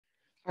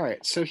All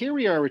right, so here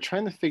we are. We're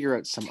trying to figure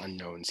out some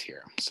unknowns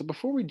here. So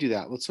before we do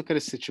that, let's look at a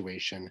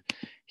situation.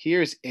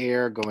 Here's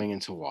air going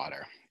into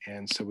water.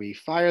 And so we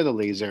fire the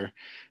laser.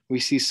 We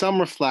see some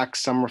reflect,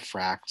 some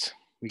refract.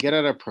 We get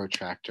out our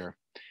protractor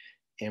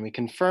and we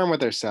confirm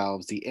with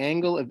ourselves the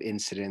angle of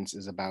incidence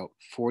is about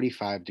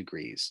 45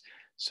 degrees.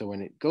 So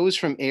when it goes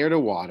from air to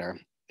water,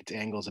 its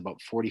angle is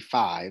about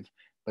 45.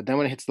 But then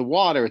when it hits the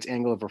water, its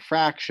angle of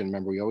refraction,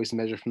 remember we always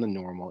measure from the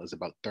normal, is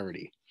about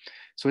 30.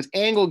 So its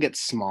angle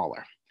gets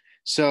smaller.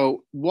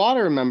 So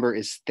water, remember,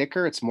 is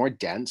thicker, it's more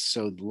dense,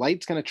 so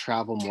light's going to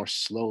travel more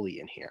slowly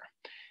in here.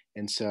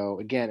 And so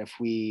again, if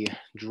we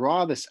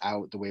draw this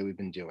out the way we've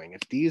been doing,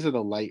 if these are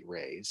the light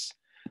rays,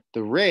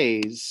 the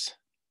rays,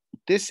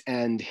 this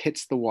end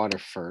hits the water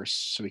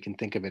first, so we can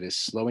think of it as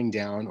slowing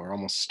down or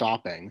almost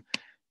stopping.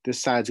 This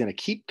side's going to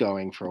keep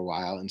going for a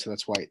while, and so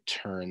that's why it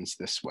turns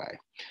this way.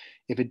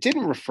 If it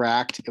didn't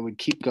refract, it would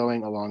keep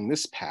going along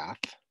this path.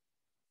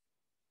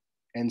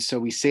 And so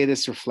we say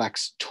this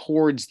reflects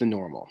towards the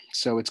normal.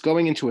 So it's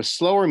going into a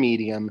slower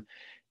medium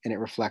and it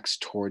reflects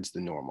towards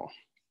the normal.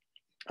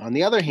 On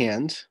the other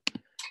hand,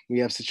 we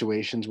have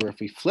situations where if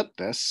we flip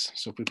this,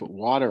 so if we put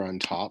water on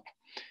top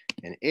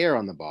and air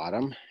on the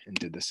bottom and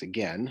did this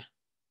again,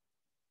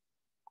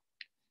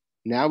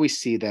 now we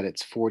see that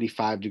it's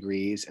 45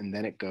 degrees and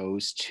then it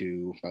goes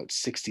to about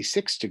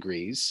 66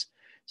 degrees.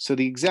 So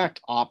the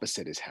exact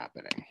opposite is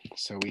happening.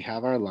 So we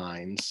have our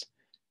lines.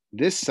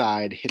 This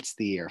side hits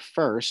the air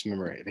first.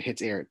 Remember, if it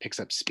hits air, it picks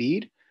up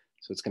speed.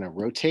 So it's going to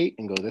rotate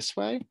and go this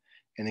way.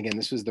 And again,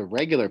 this was the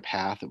regular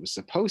path it was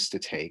supposed to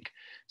take.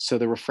 So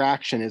the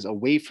refraction is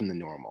away from the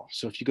normal.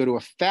 So if you go to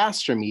a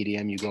faster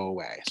medium, you go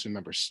away. So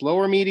remember,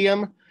 slower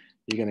medium,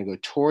 you're going to go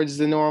towards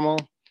the normal.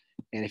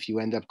 And if you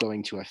end up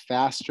going to a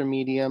faster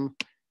medium,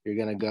 you're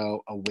going to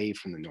go away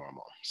from the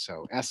normal.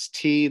 So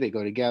ST, they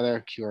go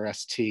together,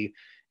 QRST,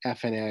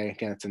 FNA.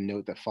 Again, it's a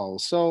note that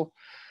follows sol.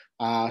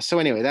 So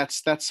anyway,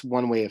 that's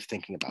one way of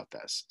thinking about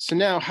this. So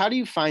now, how do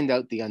you find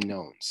out the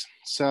unknowns?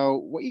 So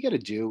what you got to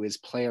do is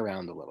play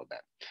around a little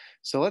bit.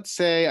 So let's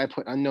say I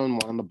put unknown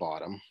 1 on the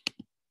bottom,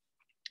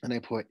 and I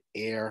put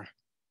air.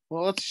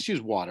 Well, let's just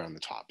use water on the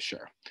top,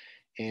 sure.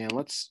 And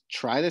let's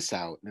try this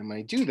out. And when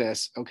I do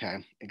this, okay,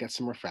 I get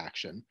some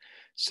refraction.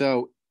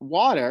 So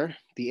water,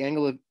 the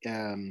angle of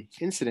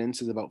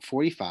incidence is about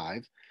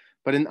 45,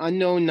 but in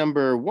unknown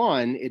number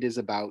 1, it is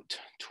about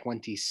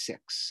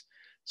 26.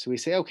 So we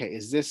say, okay,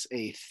 is this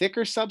a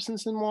thicker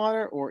substance in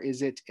water or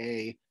is it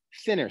a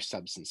thinner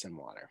substance in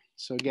water?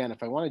 So again,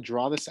 if I want to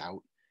draw this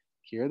out,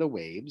 here are the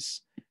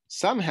waves.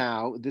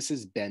 Somehow this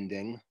is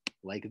bending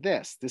like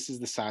this. This is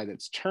the side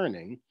that's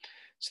turning.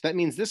 So that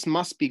means this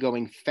must be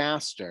going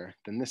faster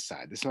than this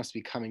side. This must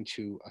be coming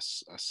to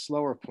a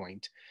slower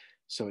point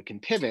so it can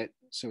pivot,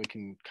 so it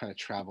can kind of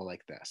travel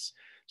like this.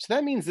 So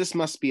that means this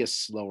must be a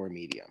slower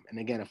medium. And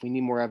again, if we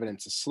need more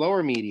evidence, a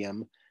slower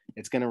medium,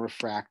 it's going to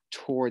refract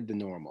toward the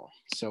normal.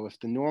 So if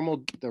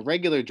the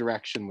regular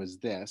direction was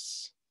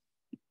this,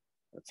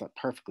 that's not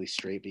perfectly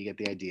straight, but you get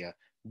the idea.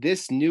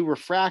 This new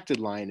refracted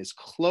line is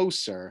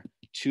closer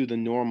to the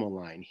normal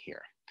line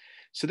here.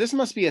 So this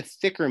must be a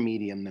thicker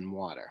medium than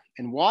water.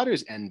 And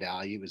water's N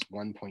value is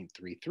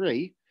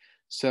 1.33.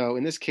 So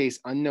in this case,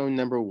 unknown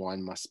number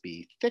 1 must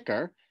be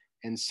thicker.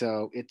 And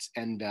so its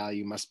N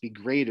value must be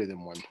greater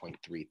than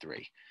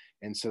 1.33.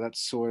 And so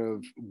that's sort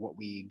of what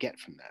we get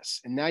from this.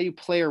 And now you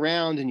play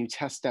around and you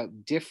test out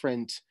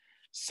different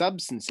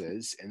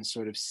substances and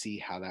sort of see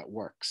how that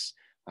works.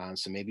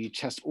 So maybe you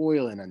test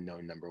oil in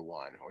unknown number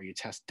 1, or you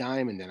test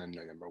diamond in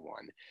unknown number 1.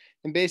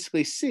 And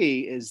basically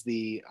see, is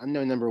the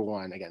unknown number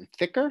 1, again,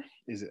 thicker?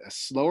 Is it a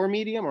slower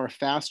medium or a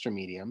faster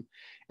medium?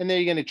 And then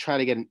you're going to try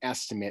to get an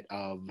estimate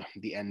of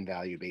the N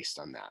value based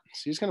on that.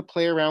 So you're just going to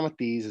play around with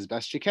these as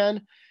best you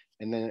can.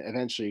 And then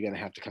eventually you're going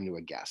to have to come to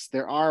a guess.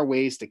 There are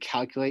ways to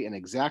calculate an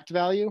exact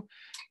value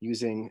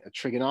using a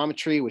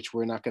trigonometry, which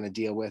we're not going to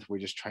deal with. We're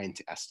just trying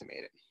to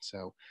estimate it.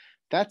 So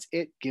that's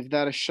it. Give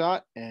that a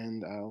shot,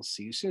 and I'll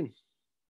see you soon.